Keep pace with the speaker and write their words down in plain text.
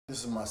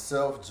This is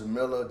myself,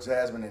 Jamila,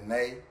 Jasmine, and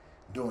Nay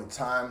doing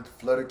timed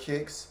flutter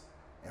kicks.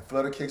 And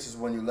flutter kicks is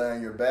when you lay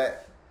on your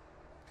back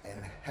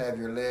and have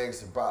your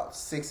legs about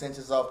 6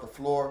 inches off the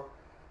floor,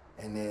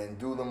 and then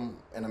do them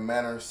in a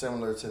manner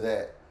similar to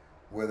that,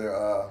 where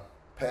they're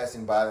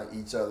passing by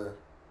each other,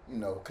 you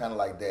know, kind of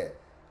like that.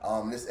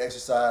 This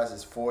exercise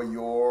is for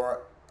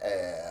your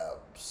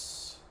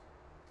abs.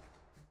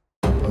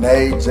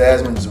 Nay,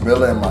 Jasmine,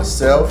 Jamila, and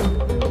myself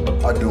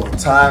are doing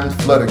timed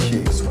flutter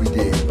kicks. We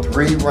did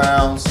 3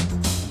 rounds,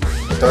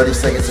 30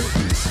 seconds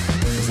apiece.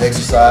 This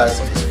exercise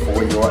is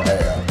for your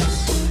abs.